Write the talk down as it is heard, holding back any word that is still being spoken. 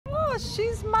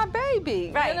she's my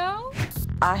baby, right. You know?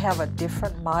 I have a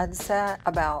different mindset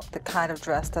about the kind of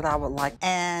dress that I would like.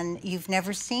 And you've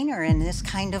never seen her in this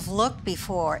kind of look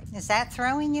before. Is that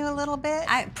throwing you a little bit?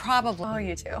 Probably. Oh,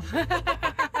 you too.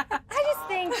 I just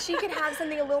think she could have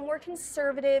something a little more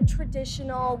conservative,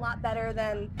 traditional, a lot better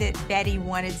than... That Betty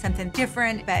wanted something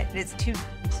different, but it's too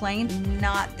plain.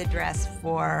 Not the dress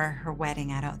for her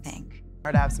wedding, I don't think.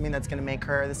 Her to have something that's gonna make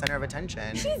her the center of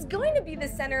attention. She's going to be the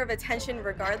center of attention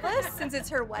regardless, since it's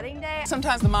her wedding day.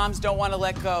 Sometimes the moms don't want to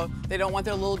let go. They don't want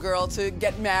their little girl to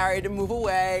get married and move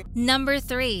away. Number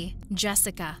 3,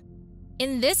 Jessica.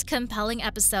 In this compelling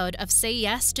episode of Say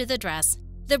Yes to the Dress,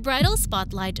 the bridal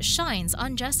spotlight shines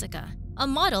on Jessica, a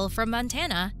model from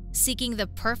Montana seeking the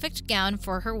perfect gown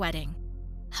for her wedding.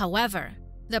 However,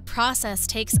 the process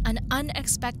takes an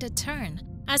unexpected turn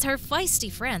as her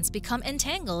feisty friends become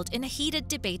entangled in a heated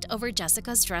debate over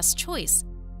Jessica's dress choice,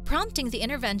 prompting the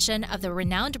intervention of the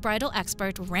renowned bridal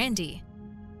expert Randy.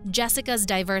 Jessica's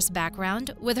diverse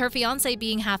background, with her fiancé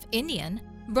being half Indian,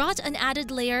 brought an added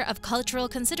layer of cultural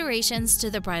considerations to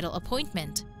the bridal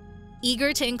appointment.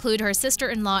 Eager to include her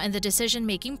sister-in-law in the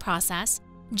decision-making process,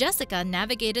 Jessica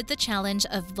navigated the challenge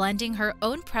of blending her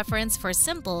own preference for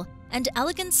simple and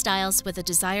elegant styles with the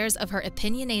desires of her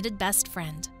opinionated best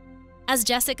friend. As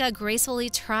Jessica gracefully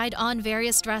tried on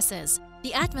various dresses,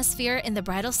 the atmosphere in the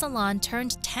bridal salon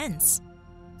turned tense.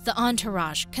 The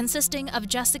entourage, consisting of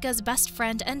Jessica's best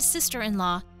friend and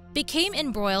sister-in-law, became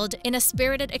embroiled in a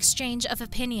spirited exchange of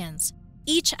opinions,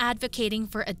 each advocating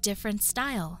for a different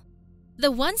style.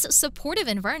 The once supportive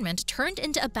environment turned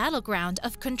into a battleground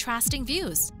of contrasting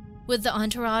views, with the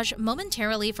entourage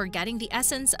momentarily forgetting the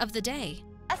essence of the day.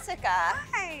 Jessica.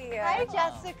 Hi. Hi,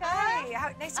 Jessica.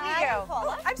 Hi. Nice to meet you.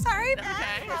 Paula. I'm sorry. This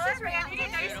is Randy.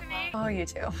 Nice to meet you. Oh, you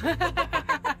too.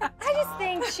 I just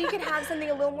think she could have something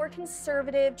a little more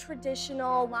conservative,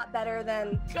 traditional, a lot better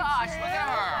than... Gosh, look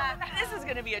at her. This is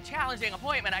going to be a challenging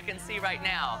appointment, I can see right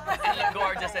now. And look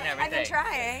gorgeous and everything. I've been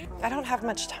trying. I don't have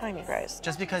much time, you guys.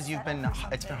 Just because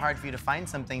it's been hard for you to find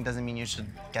something doesn't mean you should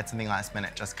get something last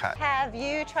minute, just cut. Have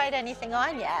you tried anything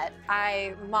on yet?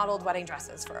 I modeled wedding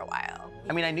dresses for a while.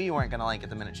 I mean, I knew you weren't gonna like it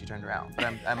the minute she turned around,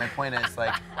 but my point is,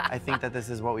 like, I think that this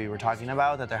is what we were talking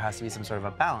about, that there has to be some sort of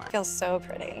a balance. Feels so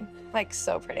pretty. Like,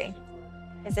 so pretty.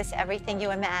 Is this everything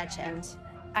you imagined?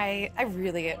 I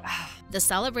really... The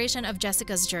celebration of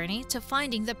Jessica's journey to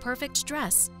finding the perfect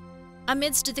dress.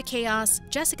 Amidst the chaos,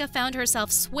 Jessica found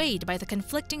herself swayed by the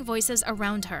conflicting voices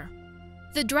around her.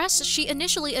 The dress she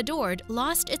initially adored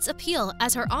lost its appeal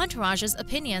as her entourage's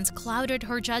opinions clouded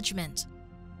her judgment.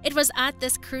 It was at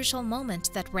this crucial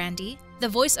moment that Randy, the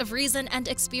voice of reason and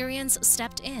experience,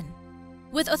 stepped in.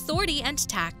 With authority and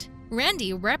tact,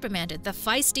 Randy reprimanded the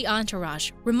feisty entourage,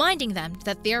 reminding them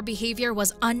that their behavior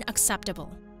was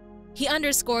unacceptable. He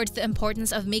underscored the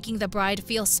importance of making the bride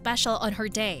feel special on her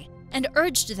day and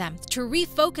urged them to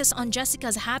refocus on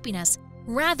Jessica's happiness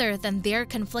rather than their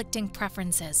conflicting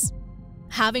preferences.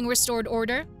 Having restored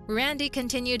order, Randy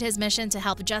continued his mission to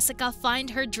help Jessica find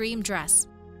her dream dress.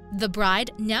 The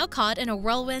bride, now caught in a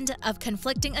whirlwind of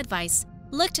conflicting advice,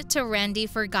 looked to Randy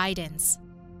for guidance.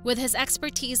 With his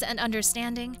expertise and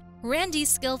understanding, Randy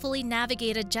skillfully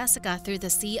navigated Jessica through the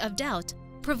sea of doubt,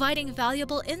 providing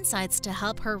valuable insights to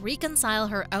help her reconcile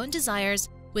her own desires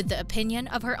with the opinion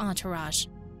of her entourage.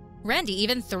 Randy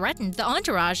even threatened the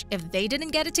entourage if they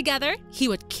didn't get it together, he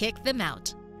would kick them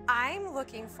out. I'm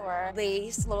looking for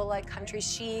lace, a little like country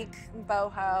chic,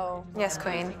 boho. Yes,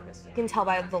 queen. You can tell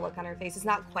by the look on her face. It's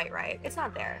not quite right. It's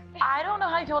not there. I don't know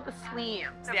how you feel about the sleeves.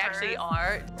 They actually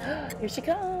are. Here she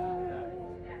comes.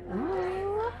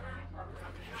 Ooh.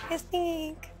 I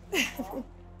think.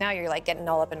 Now you're like getting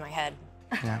all up in my head.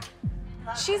 Yeah.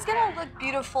 She's gonna look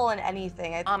beautiful in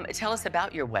anything. Tell us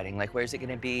about your wedding. Like, where's it going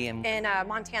to be? And In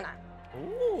Montana.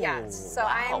 Ooh, Yes. So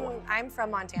wow. I'm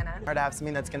from Montana. Her to have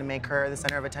something that's gonna make her the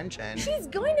center of attention. She's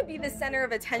going to be the center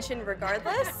of attention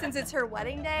regardless, since it's her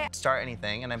wedding day. Start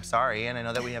anything, and I'm sorry, and I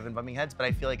know that we have been bumping heads, but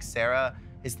I feel like Sarah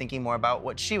is thinking more about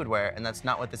what she would wear, and that's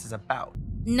not what this is about.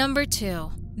 Number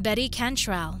 2. Betty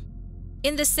Cantrell.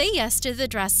 In the Say Yes to the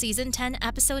Dress Season 10,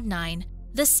 Episode 9,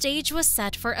 the stage was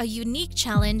set for a unique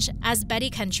challenge as Betty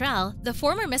Cantrell, the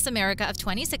former Miss America of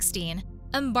 2016,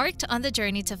 embarked on the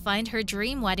journey to find her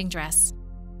dream wedding dress.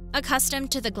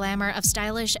 Accustomed to the glamour of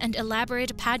stylish and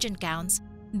elaborate pageant gowns,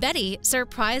 Betty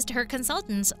surprised her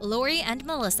consultants Lori and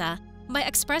Melissa by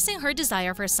expressing her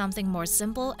desire for something more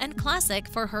simple and classic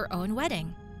for her own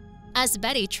wedding. As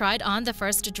Betty tried on the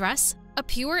first dress, a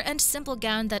pure and simple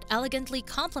gown that elegantly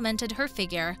complemented her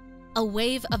figure, a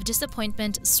wave of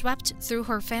disappointment swept through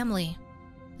her family.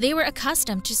 They were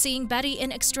accustomed to seeing Betty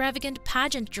in extravagant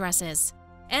pageant dresses,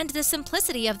 and the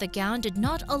simplicity of the gown did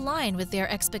not align with their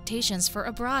expectations for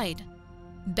a bride.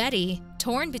 Betty,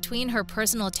 torn between her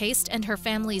personal taste and her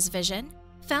family's vision,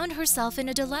 found herself in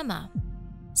a dilemma.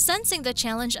 Sensing the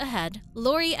challenge ahead,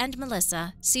 Lori and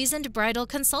Melissa, seasoned bridal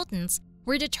consultants,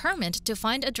 were determined to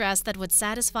find a dress that would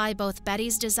satisfy both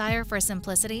Betty's desire for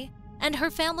simplicity and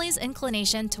her family's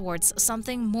inclination towards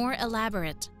something more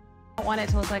elaborate. I want it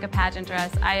to look like a pageant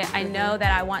dress. I know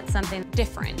that I want something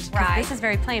different. Right. This is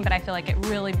very plain, but I feel like it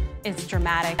really is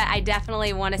dramatic. I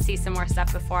definitely want to see some more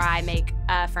stuff before I make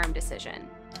a firm decision.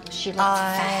 She looks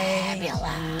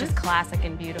fabulous. Just classic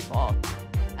and beautiful.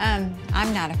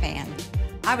 I'm not a fan.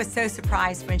 I was so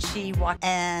surprised when she walked.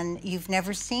 And you've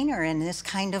never seen her in this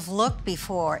kind of look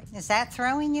before. Is that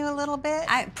throwing you a little bit?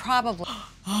 Probably.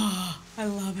 Oh, I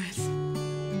love it.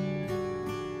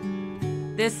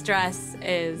 This dress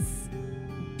is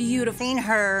beautiful. Seen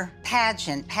her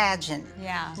pageant.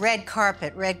 Yeah. Red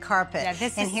carpet. Yeah,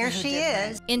 this and is here so she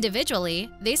different. is. Individually,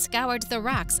 they scoured the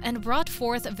racks and brought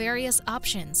forth various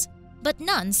options, but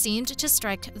none seemed to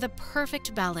strike the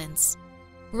perfect balance.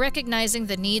 Recognizing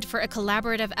the need for a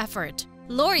collaborative effort,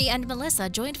 Lori and Melissa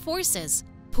joined forces,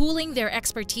 pooling their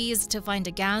expertise to find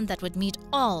a gown that would meet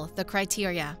all the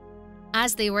criteria.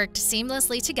 As they worked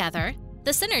seamlessly together,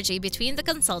 the synergy between the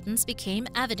consultants became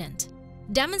evident,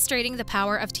 demonstrating the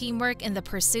power of teamwork in the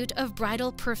pursuit of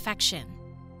bridal perfection.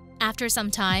 After some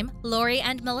time, Lori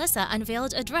and Melissa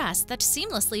unveiled a dress that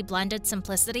seamlessly blended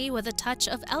simplicity with a touch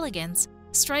of elegance,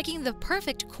 striking the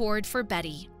perfect chord for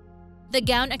Betty. The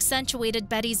gown accentuated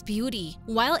Betty's beauty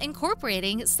while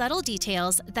incorporating subtle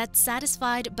details that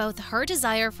satisfied both her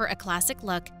desire for a classic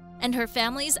look and her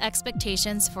family's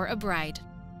expectations for a bride.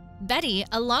 Betty,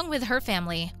 along with her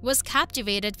family, was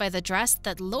captivated by the dress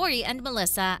that Lori and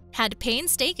Melissa had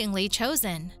painstakingly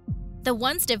chosen. The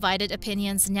once divided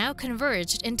opinions now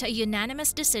converged into a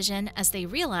unanimous decision as they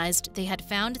realized they had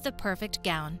found the perfect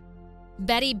gown.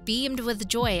 Betty beamed with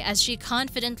joy as she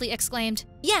confidently exclaimed,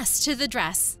 "Yes to the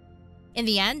dress!" In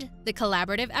the end, the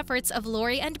collaborative efforts of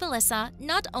Lori and Melissa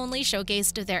not only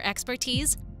showcased their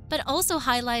expertise, but also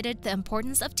highlighted the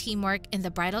importance of teamwork in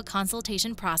the bridal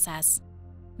consultation process.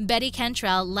 Betty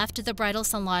Cantrell left the bridal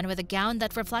salon with a gown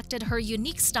that reflected her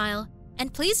unique style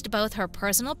and pleased both her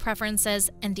personal preferences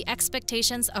and the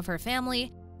expectations of her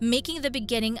family, making the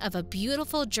beginning of a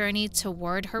beautiful journey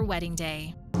toward her wedding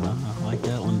day. I like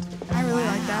that one. I really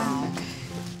like that.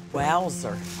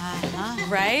 Wowzer.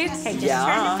 Right? Okay, just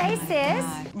turn the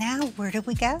faces. Now, where do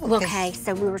we go? Okay,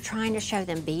 so we were trying to show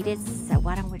them beaded, so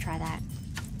why don't we try that?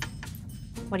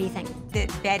 What do you think? That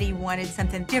Betty wanted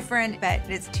something different, but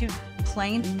it's too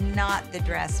plain. Not the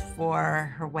dress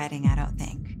for her wedding, I don't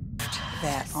think.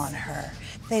 That on her.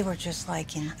 They were just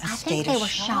like in a I state think they of were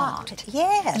shock. shocked.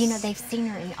 Yes. You know, they've seen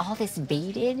her in all this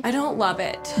beaded. I don't love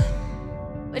it.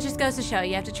 It just goes to show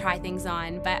you have to try things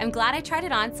on, but I'm glad I tried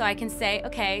it on so I can say,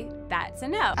 okay, that's a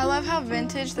no. I love how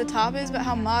vintage the top is, but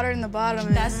how modern the bottom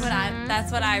is.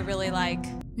 That's what I really like.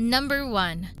 Number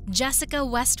 1. Jessica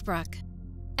Westbrook.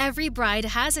 Every bride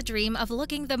has a dream of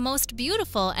looking the most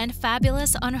beautiful and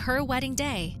fabulous on her wedding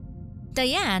day.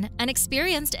 Diane, an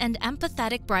experienced and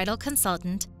empathetic bridal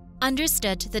consultant,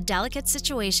 understood the delicate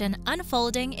situation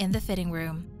unfolding in the fitting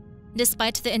room.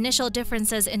 Despite the initial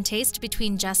differences in taste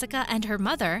between Jessica and her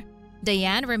mother,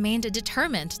 Diane remained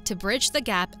determined to bridge the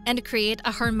gap and create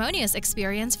a harmonious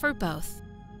experience for both.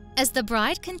 As the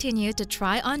bride continued to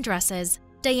try on dresses,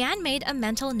 Diane made a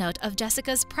mental note of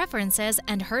Jessica's preferences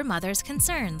and her mother's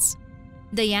concerns.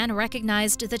 Diane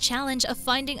recognized the challenge of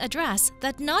finding a dress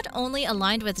that not only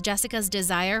aligned with Jessica's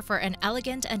desire for an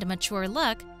elegant and mature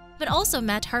look, but also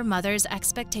met her mother's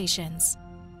expectations.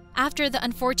 After the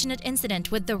unfortunate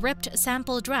incident with the ripped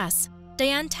sample dress,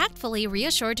 Diane tactfully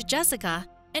reassured Jessica,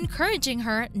 encouraging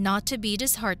her not to be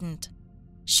disheartened.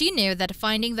 She knew that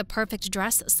finding the perfect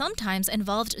dress sometimes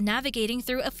involved navigating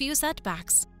through a few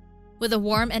setbacks. With a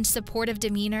warm and supportive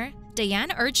demeanor,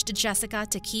 Diane urged Jessica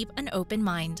to keep an open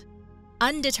mind.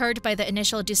 Undeterred by the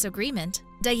initial disagreement,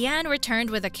 Diane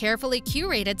returned with a carefully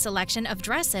curated selection of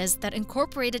dresses that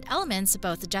incorporated elements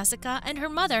both Jessica and her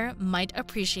mother might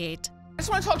appreciate. I just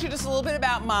want to talk to you just a little bit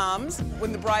about moms.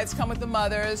 When the brides come with the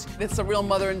mothers, it's a real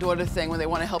mother and daughter thing when they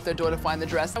want to help their daughter find the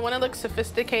dress. I want to look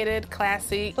sophisticated,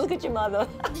 classy. Look at your mother.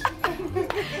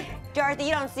 Dorothy,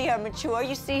 you don't see her mature,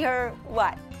 you see her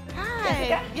what? Hi.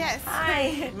 Jessica? Yes.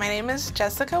 Hi. My name is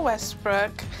Jessica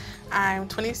Westbrook. I'm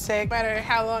 26. No matter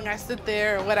how long I sit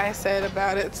there or what I said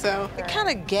about it, so. It kind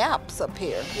of gaps up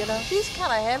here, you know? She's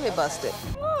kind of heavy busted.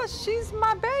 Oh, she's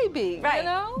my baby, you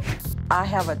know? I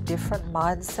have a different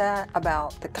mindset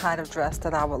about the kind of dress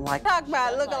that I would like. Talk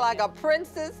about looking like a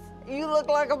princess. You look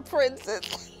like a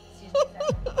princess.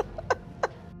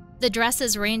 The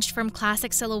dresses ranged from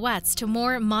classic silhouettes to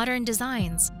more modern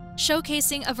designs,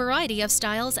 showcasing a variety of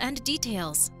styles and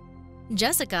details.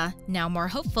 Jessica, now more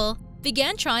hopeful,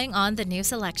 began trying on the new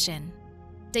selection.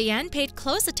 Diane paid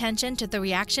close attention to the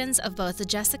reactions of both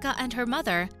Jessica and her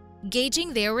mother,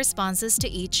 gauging their responses to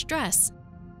each dress.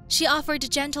 She offered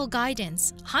gentle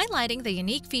guidance, highlighting the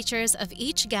unique features of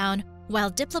each gown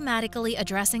while diplomatically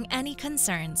addressing any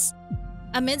concerns.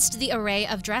 Amidst the array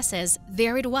of dresses,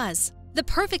 there it was, the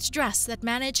perfect dress that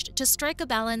managed to strike a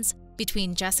balance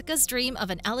between Jessica's dream of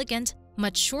an elegant,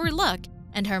 mature look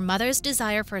and her mother's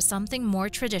desire for something more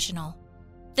traditional.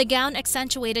 The gown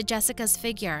accentuated Jessica's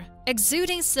figure,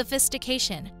 exuding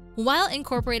sophistication, while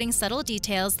incorporating subtle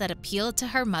details that appealed to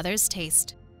her mother's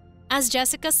taste. As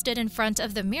Jessica stood in front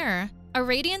of the mirror, a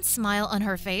radiant smile on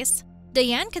her face,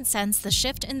 Diane could sense the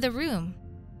shift in the room.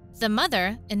 The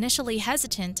mother, initially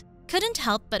hesitant, couldn't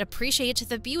help but appreciate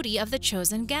the beauty of the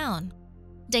chosen gown.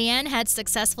 Diane had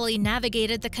successfully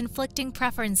navigated the conflicting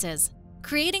preferences,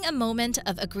 creating a moment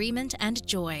of agreement and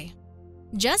joy.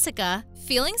 Jessica,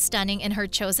 feeling stunning in her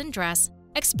chosen dress,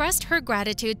 expressed her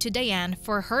gratitude to Diane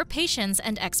for her patience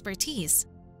and expertise.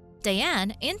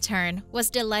 Diane, in turn, was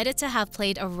delighted to have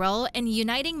played a role in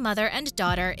uniting mother and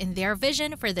daughter in their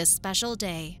vision for this special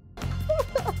day.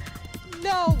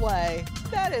 No way.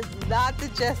 That is not the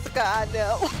Jessica I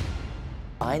know.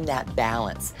 Find that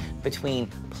balance between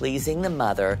pleasing the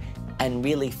mother and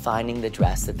really finding the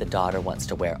dress that the daughter wants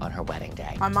to wear on her wedding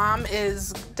day. My mom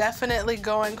is definitely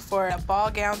going for a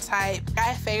ball gown type.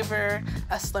 I favor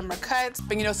a slimmer cut.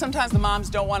 But you know, sometimes the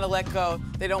moms don't want to let go.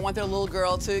 They don't want their little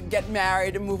girl to get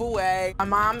married and move away. My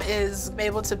mom is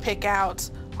able to pick out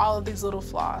all of these little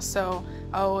flaws. So,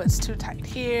 oh, it's too tight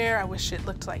here. I wish it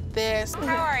looked like this.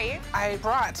 How are you? I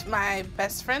brought my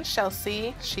best friend,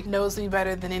 Chelsea. She knows me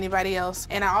better than anybody else.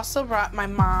 And I also brought my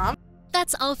mom.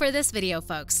 That's all for this video,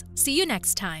 folks. See you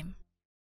next time.